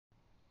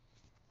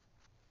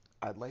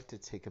I'd like to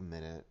take a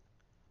minute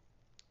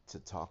to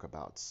talk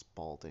about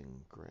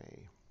Spalding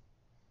Gray.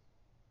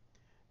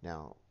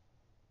 Now,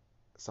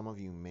 some of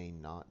you may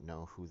not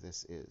know who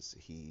this is.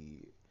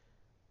 He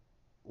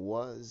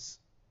was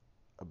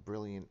a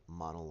brilliant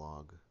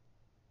monologue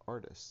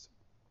artist.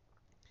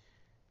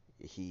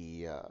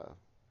 He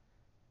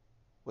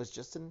was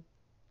just an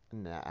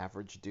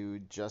average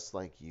dude, just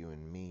like you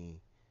and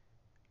me.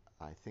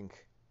 I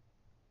think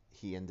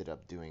he ended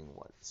up doing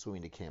what?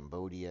 Swimming to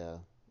Cambodia.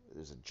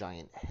 There's a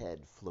giant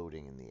head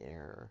floating in the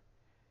air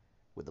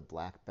with a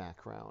black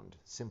background,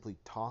 simply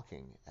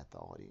talking at the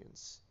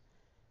audience.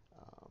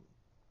 Um,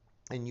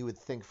 and you would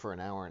think for an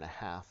hour and a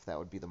half that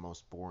would be the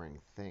most boring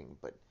thing,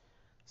 but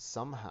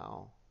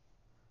somehow,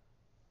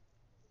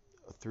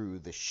 through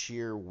the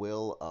sheer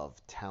will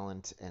of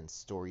talent and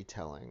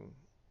storytelling,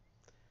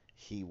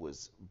 he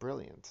was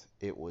brilliant.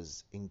 It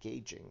was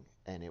engaging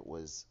and it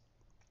was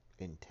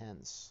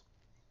intense.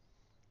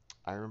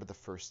 I remember the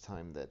first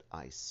time that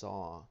I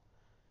saw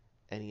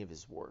any of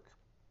his work.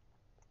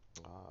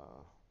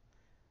 Uh,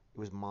 it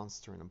was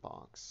Monster in a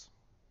Box.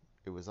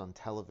 It was on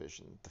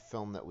television. The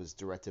film that was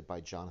directed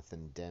by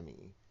Jonathan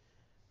Demme,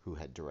 who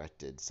had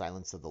directed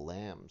Silence of the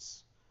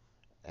Lambs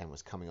and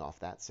was coming off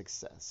that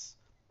success.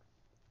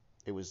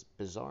 It was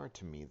bizarre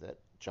to me that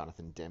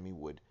Jonathan Demme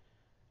would,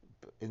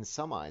 in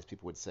some eyes,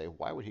 people would say,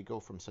 why would he go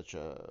from such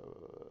a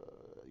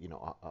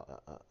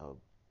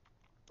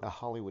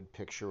Hollywood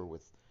picture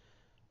with,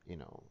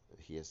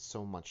 he has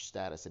so much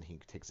status and he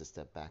takes a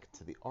step back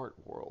to the art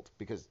world?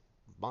 Because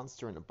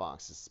Monster in a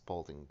Box is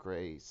Spalding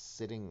Gray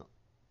sitting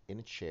in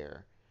a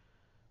chair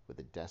with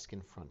a desk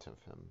in front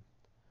of him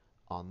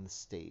on the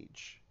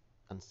stage,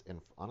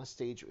 on a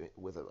stage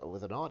with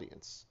an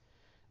audience,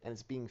 and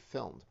it's being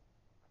filmed.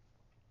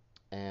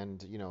 And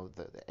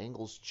the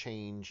angles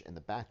change and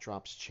the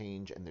backdrops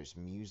change, and there's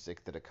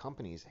music that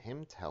accompanies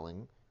him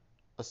telling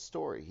a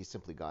story. He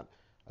simply got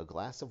a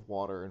glass of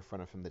water in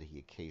front of him that he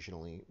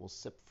occasionally will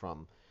sip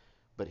from,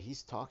 but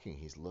he's talking,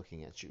 he's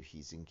looking at you,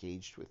 he's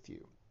engaged with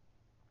you.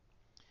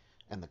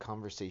 And the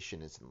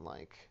conversation isn't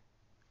like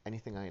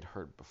anything I had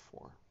heard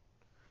before.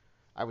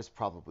 I was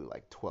probably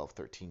like 12,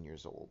 13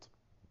 years old.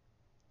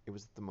 It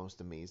was the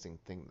most amazing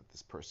thing that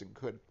this person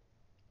could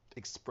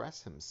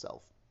express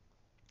himself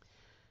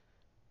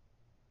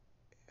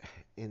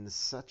in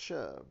such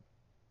a.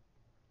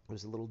 It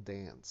was a little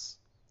dance.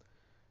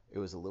 It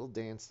was a little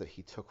dance that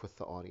he took with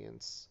the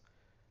audience.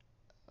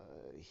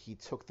 He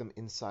took them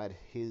inside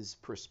his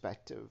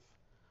perspective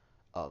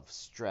of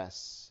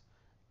stress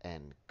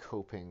and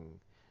coping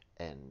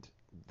and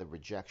the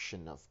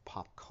rejection of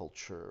pop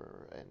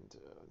culture and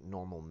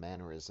normal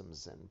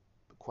mannerisms and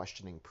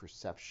questioning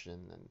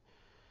perception and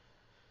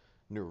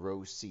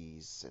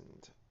neuroses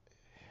and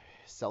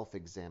self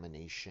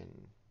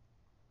examination.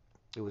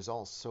 It was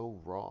all so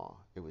raw.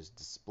 It was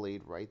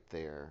displayed right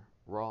there,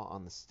 raw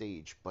on the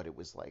stage, but it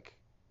was like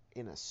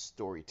in a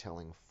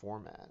storytelling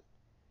format.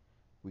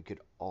 We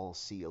could all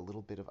see a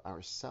little bit of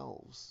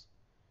ourselves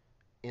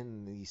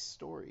in these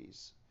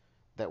stories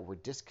that were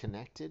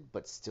disconnected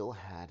but still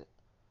had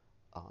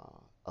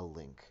a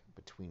link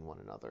between one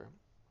another.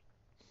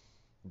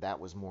 That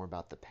was more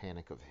about the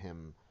panic of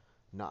him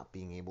not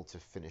being able to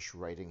finish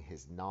writing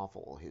his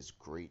novel, his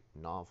great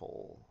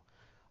novel.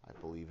 I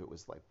believe it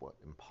was like what,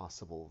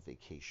 Impossible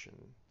Vacation.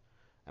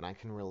 And I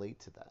can relate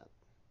to that.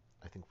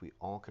 I think we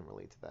all can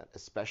relate to that,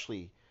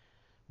 especially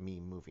me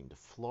moving to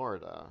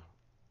Florida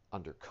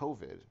under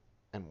COVID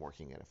and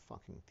working at a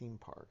fucking theme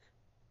park.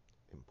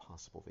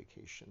 Impossible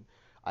Vacation.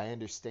 I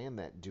understand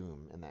that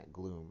doom and that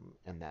gloom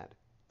and that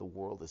the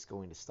world is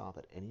going to stop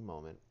at any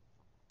moment.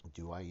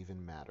 Do I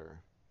even matter?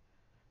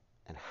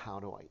 And how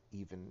do I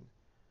even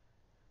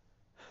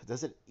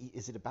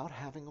is it about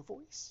having a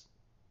voice,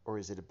 or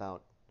is it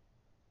about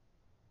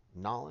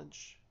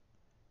knowledge,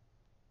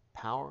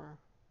 power?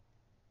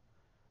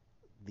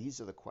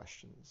 These are the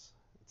questions.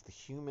 It's the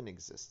human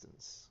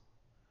existence.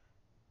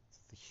 It's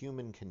the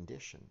human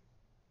condition.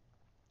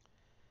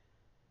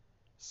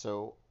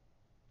 So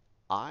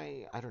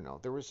I don't know.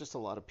 There was just a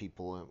lot of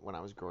people when I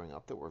was growing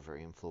up that were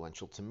very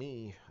influential to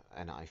me,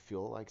 and I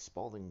feel like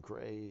Spalding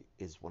Gray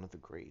is one of the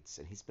greats,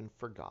 and he's been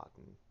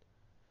forgotten.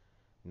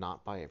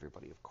 Not by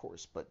everybody, of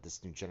course, but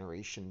this new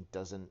generation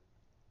doesn't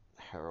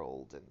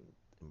herald and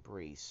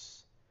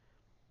embrace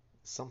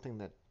something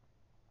that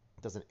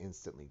doesn't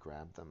instantly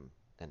grab them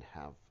and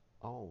have,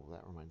 oh,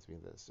 that reminds me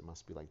of this. It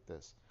must be like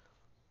this.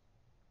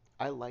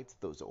 I liked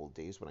those old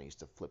days when I used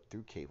to flip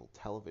through cable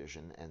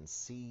television and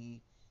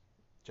see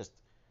just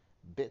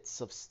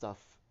bits of stuff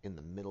in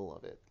the middle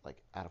of it,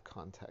 like out of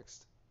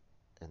context,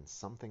 and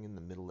something in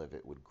the middle of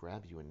it would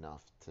grab you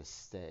enough to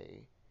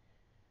stay,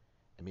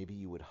 and maybe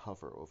you would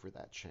hover over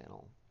that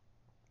channel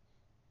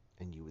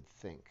and you would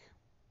think,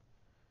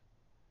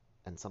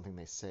 and something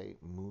they say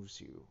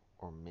moves you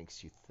or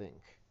makes you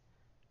think,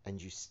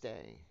 and you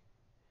stay.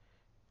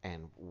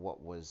 And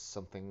what was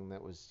something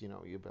that was,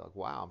 you'd be like,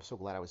 wow, I'm so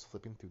glad I was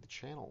flipping through the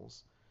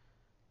channels.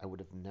 I would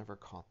have never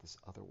caught this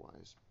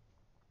otherwise.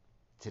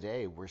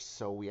 Today,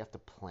 we have to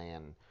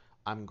plan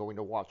I'm going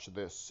to watch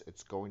this.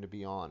 It's going to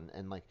be on.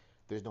 And like,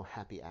 there's no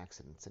happy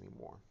accidents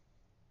anymore.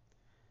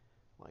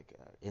 Like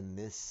in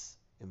this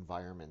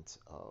environment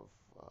of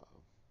uh,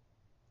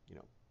 you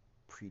know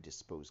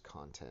predisposed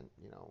content,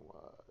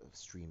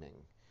 streaming,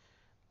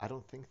 I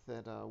don't think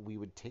that we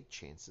would take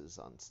chances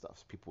on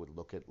stuff. People would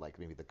look at like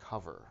maybe the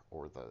cover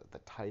or the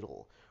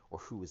title or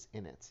who is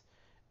in it,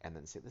 and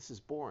then say this is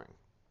boring.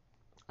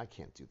 I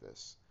can't do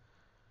this.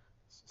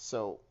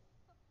 So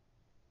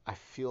I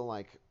feel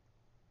like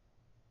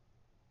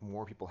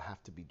more people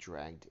have to be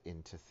dragged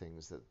into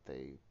things that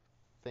they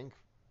think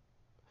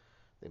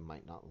they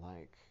might not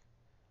like,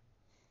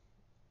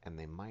 and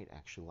they might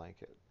actually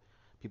like it.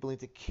 People need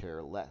to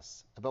care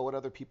less about what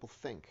other people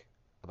think,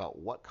 about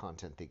what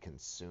content they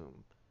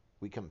consume.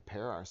 We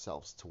compare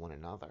ourselves to one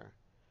another.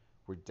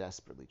 We're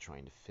desperately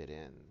trying to fit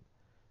in.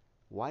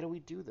 Why do we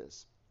do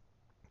this?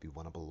 We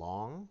want to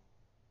belong.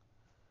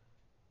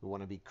 We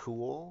want to be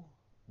cool.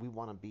 We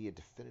want to be a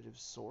definitive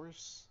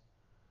source.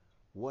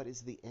 What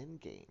is the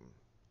end game?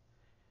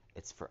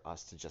 It's for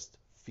us to just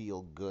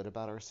feel good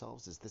about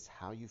ourselves. Is this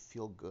how you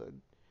feel good?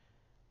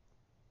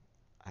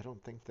 I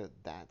don't think that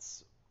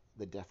that's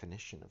the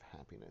definition of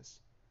happiness.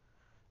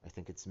 I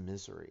think it's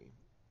misery.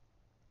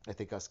 I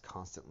think us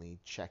constantly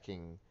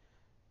checking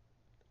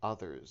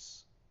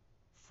others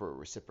for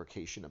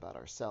reciprocation about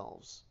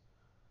ourselves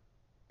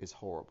is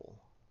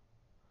horrible.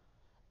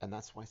 And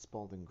that's why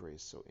Spalding Gray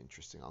is so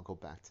interesting. I'll go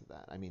back to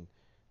that. I mean,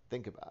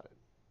 think about it.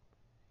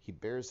 He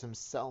bears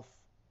himself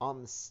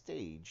on the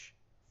stage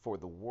for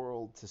the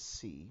world to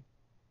see,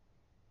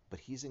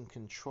 but he's in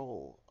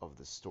control of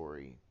the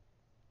story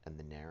and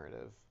the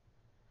narrative.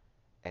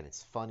 And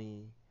it's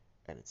funny,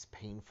 and it's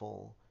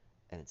painful,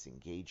 and it's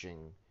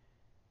engaging,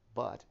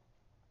 but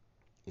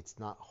it's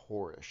not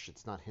whorish.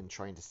 It's not him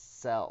trying to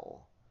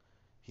sell.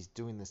 He's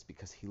doing this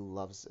because he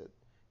loves it.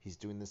 He's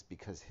doing this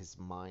because his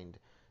mind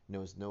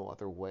knows no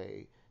other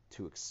way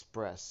to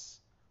express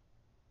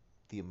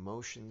the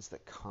emotions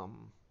that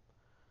come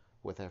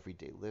with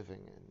everyday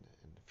living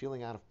and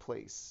feeling out of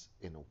place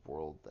in a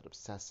world that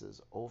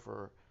obsesses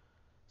over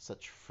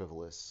such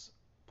frivolous,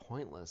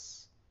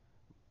 pointless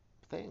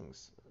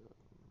things,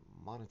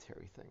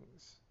 monetary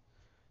things,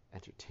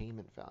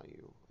 entertainment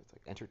value. It's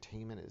like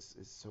entertainment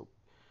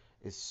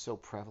is so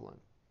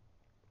prevalent.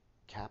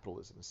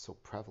 Capitalism is so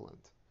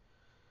prevalent.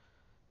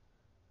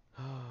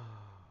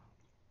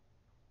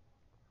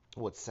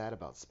 What's sad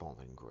about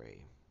Spalding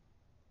Gray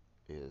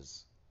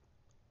is,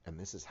 and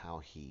this is how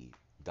he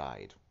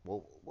died.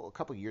 Well, a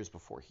couple years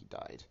before he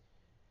died,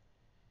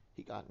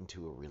 he got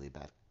into a really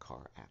bad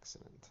car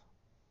accident.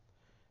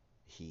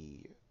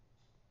 He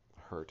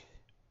hurt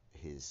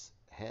his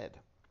head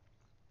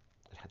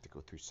and had to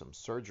go through some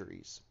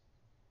surgeries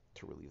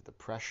to relieve the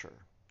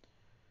pressure.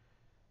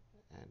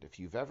 And if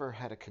you've ever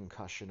had a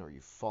concussion or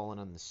you've fallen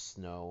on the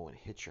snow and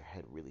hit your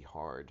head really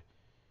hard,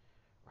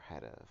 or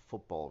had a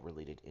football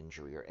related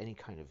injury or any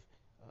kind of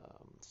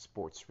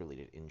sports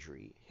related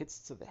injury,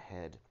 hits to the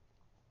head,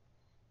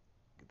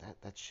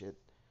 that shit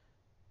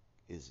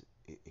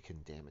it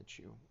can damage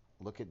you.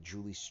 Look at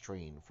Julie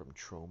Strain from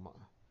Trauma.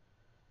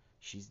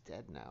 She's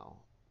dead now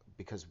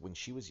because when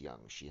she was young,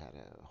 she had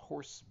a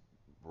horse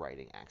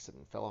riding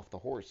accident, fell off the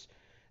horse,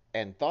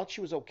 and thought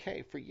she was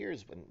okay for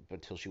years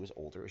until she was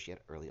older. She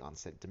had early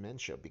onset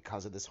dementia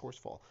because of this horse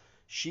fall.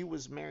 She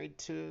was married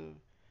to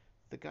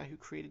the guy who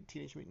created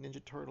Teenage Mutant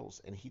Ninja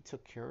Turtles, and he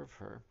took care of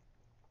her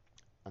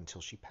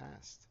until she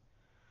passed.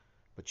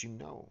 But you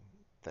know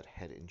that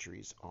head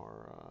injuries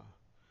are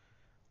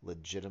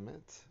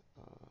legitimate.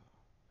 Uh,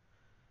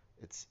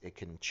 it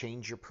can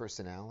change your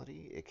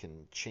personality. It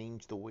can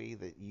change the way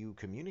that you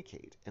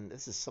communicate. And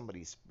this is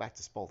somebody's back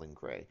to Spalding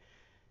Gray.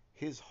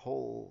 His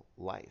whole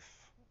life,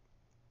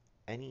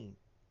 any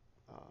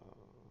uh,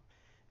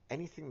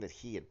 anything that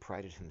he had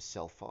prided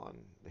himself on,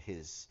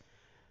 his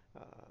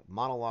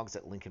monologues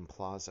at Lincoln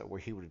Plaza, where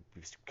he would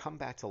come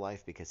back to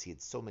life because he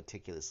had so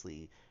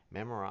meticulously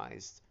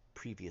memorized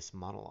previous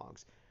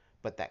monologues,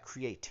 but that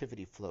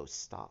creativity flow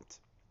stopped.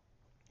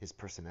 His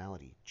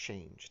personality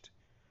changed.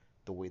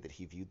 The way that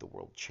he viewed the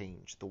world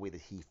changed. The way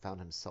that he found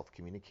himself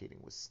communicating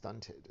was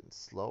stunted and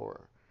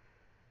slower.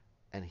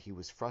 And he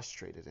was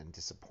frustrated and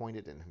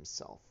disappointed in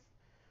himself.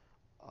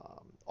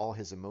 All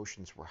his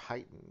emotions were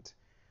heightened,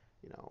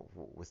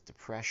 with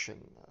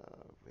depression,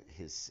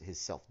 his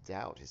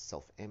self-doubt, his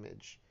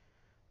self-image,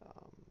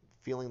 um,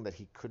 feeling that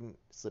he couldn't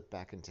slip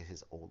back into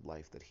his old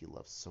life that he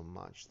loved so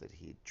much, that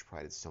he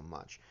tried it so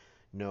much.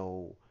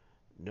 No,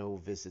 no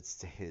visits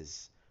to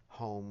his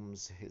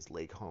homes, his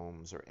lake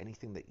homes, or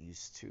anything that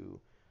used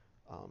to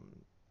um,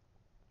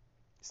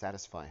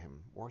 satisfy him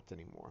worked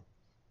anymore.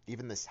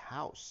 Even this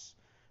house,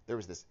 there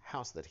was this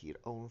house that he had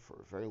owned for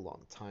a very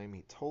long time.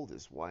 He told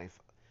his wife,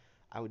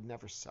 I would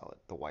never sell it.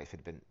 The wife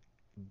had been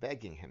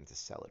begging him to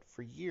sell it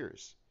for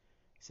years.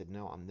 He said,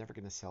 no, I'm never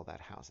going to sell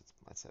that house.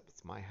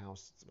 It's my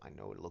house. I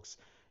know it looks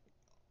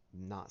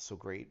not so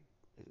great.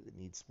 It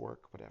needs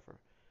work, whatever.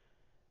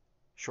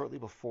 Shortly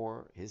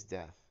before his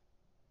death,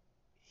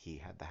 he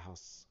had the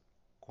house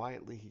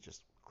quietly. He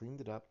just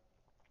cleaned it up,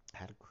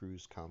 had a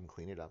cruise come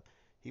clean it up.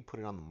 He put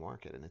it on the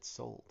market and it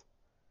sold.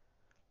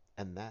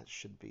 And that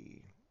should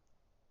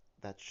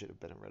have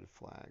been a red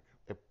flag.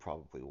 It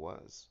probably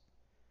was.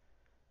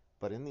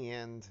 But in the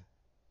end,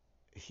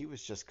 he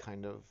was just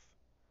kind of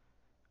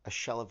a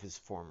shell of his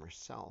former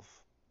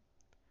self.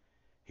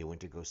 He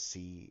went to go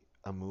see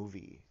a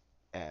movie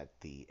at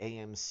the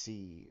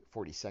AMC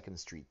 42nd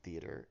Street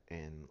Theater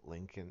in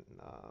Lincoln.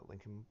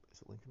 Lincoln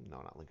is it Lincoln?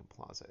 No, not Lincoln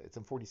Plaza. It's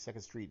in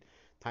 42nd Street,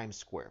 Times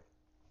Square.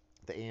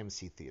 The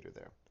AMC theater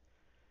there,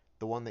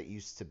 the one that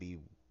used to be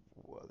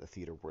the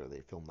theater where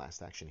they filmed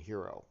Last Action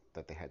Hero,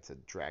 that they had to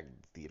drag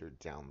the theater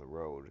down the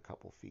road a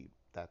couple feet.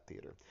 That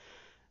theater.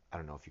 I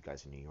don't know if you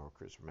guys are New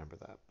Yorkers remember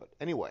that, but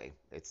anyway,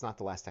 it's not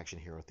the Last Action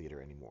Hero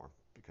theater anymore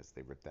because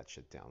they ripped that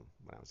shit down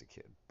when I was a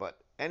kid. But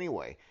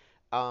anyway,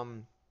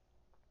 um,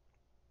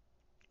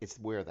 it's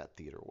where that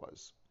theater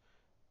was.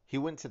 He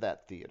went to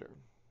that theater.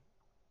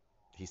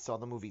 He saw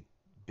the movie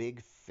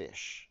Big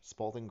Fish.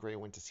 Spalding Gray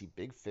went to see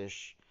Big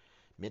Fish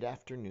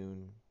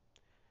mid-afternoon,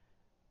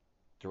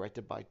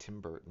 directed by Tim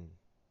Burton.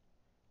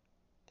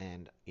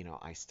 And,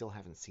 I still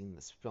haven't seen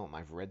this film.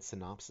 I've read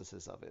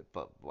synopsises of it,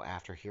 but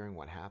after hearing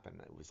what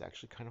happened, it was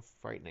actually kind of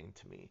frightening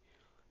to me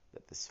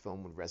that this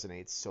film would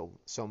resonate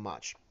so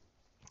much.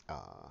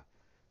 Uh,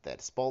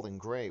 that Spalding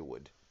Gray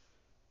would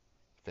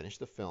finish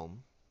the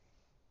film,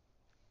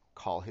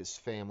 call his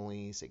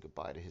family, say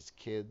goodbye to his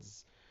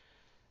kids,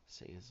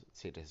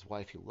 say to his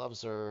wife he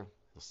loves her,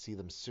 he'll see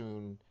them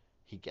soon.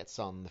 He gets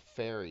on the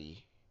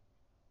ferry,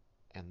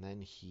 and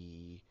then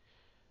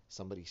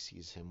somebody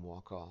sees him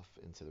walk off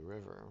into the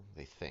river.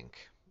 They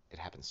think it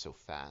happened so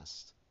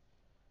fast,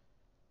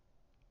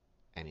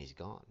 and he's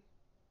gone,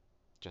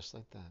 just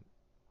like that,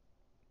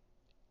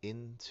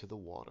 into the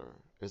water.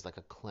 It was like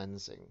a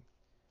cleansing.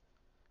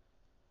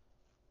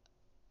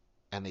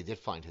 And they did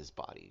find his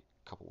body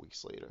a couple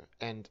weeks later,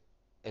 and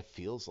it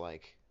feels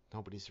like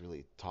nobody's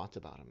really talked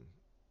about him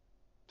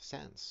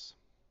since.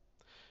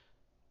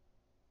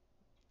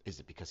 Is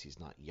it because he's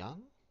not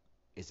young?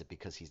 Is it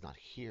because he's not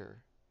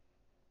here?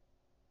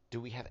 Do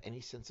we have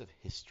any sense of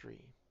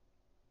history?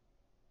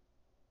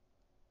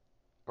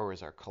 Or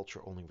is our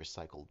culture only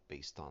recycled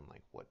based on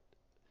like what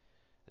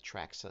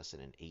attracts us in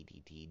an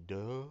ADD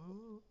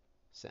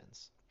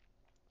sense?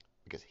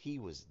 Because he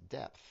was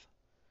depth.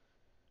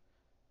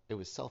 It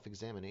was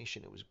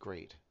self-examination. It was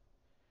great.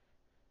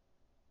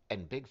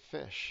 And Big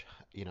Fish,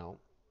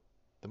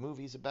 the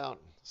movie's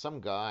about some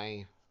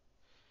guy,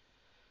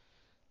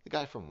 the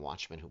guy from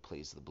Watchmen who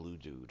plays the blue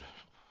dude.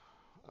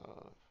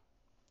 Uh,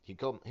 he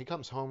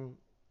comes home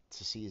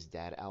to see his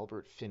dad,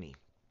 Albert Finney,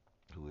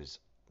 who is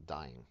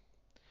dying.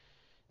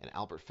 And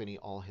Albert Finney,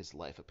 all his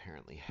life,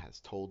 apparently has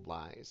told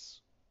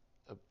lies,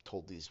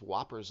 told these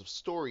whoppers of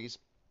stories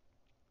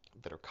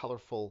that are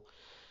colorful.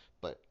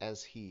 But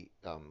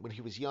when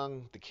he was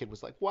young, the kid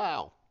was like,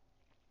 "Wow,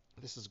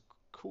 this is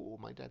cool.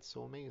 My dad's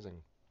so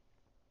amazing."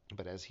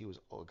 But as he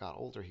got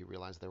older, he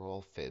realized they were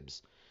all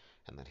fibs,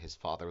 and that his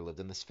father lived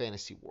in this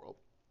fantasy world.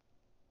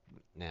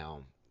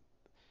 Now,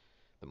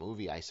 the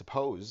movie, I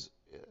suppose,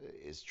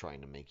 is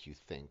trying to make you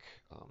think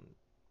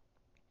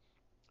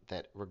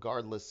that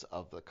regardless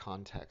of the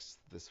context,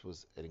 this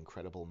was an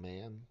incredible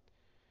man,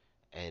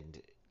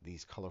 and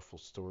these colorful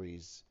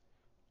stories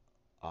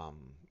um,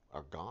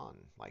 are gone.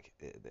 Like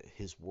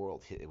his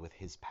world, with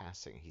his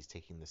passing, he's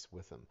taking this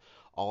with him.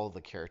 All of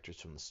the characters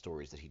from the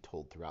stories that he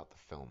told throughout the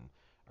film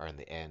are in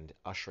the end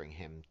ushering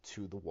him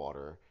to the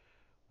water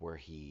where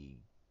he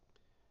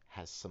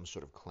has some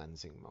sort of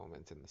cleansing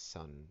moment and the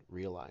son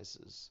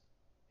realizes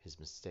his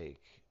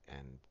mistake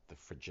and the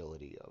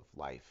fragility of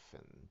life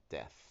and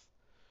death.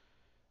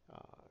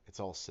 It's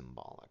all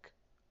symbolic.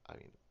 I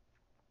mean,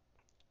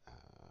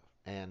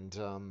 and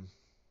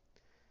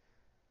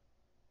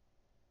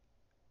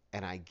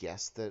and I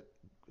guess that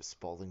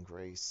Spalding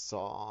Gray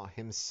saw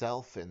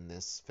himself in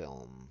this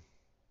film.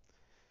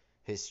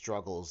 His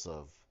struggles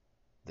of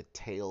the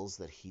tales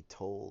that he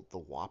told, the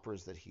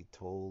whoppers that he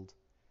told,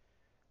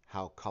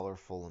 how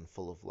colorful and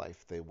full of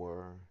life they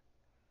were,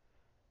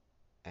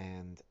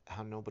 and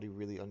how nobody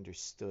really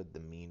understood the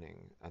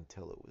meaning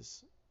until it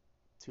was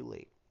too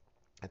late.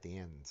 At the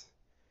end,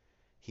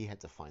 he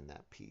had to find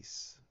that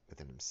peace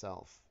within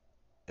himself.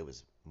 It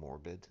was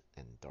morbid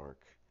and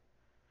dark,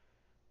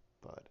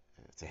 but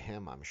to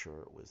him, I'm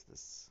sure it was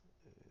this.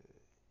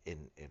 It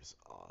was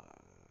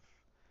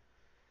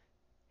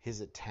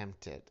his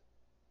attempt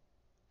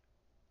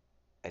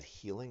at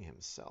healing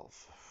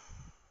himself.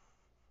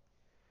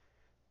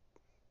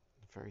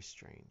 Very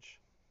strange.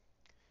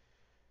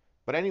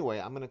 But anyway,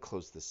 I'm going to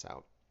close this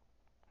out.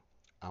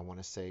 I want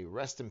to say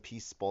rest in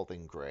peace,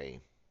 Spalding Gray.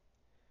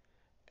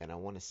 And I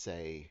want to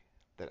say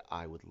that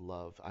I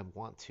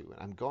want to,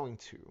 and I'm going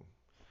to.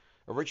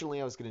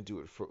 Originally, I was going to do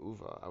it for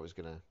Uwe. I was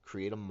going to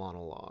create a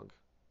monologue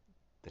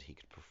that he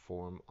could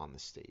perform on the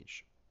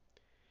stage.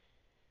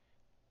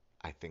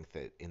 I think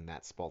that in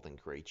that Spalding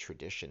Gray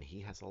tradition,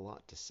 he has a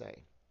lot to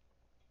say.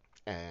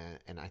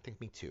 And I think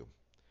me too.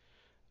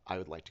 I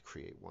would like to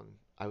create one.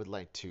 I would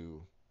like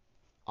to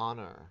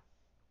honor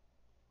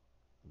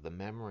the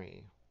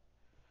memory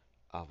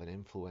of an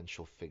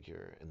influential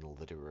figure in the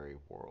literary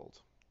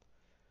world.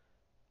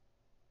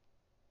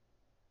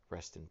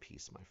 Rest in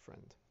peace, my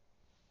friend.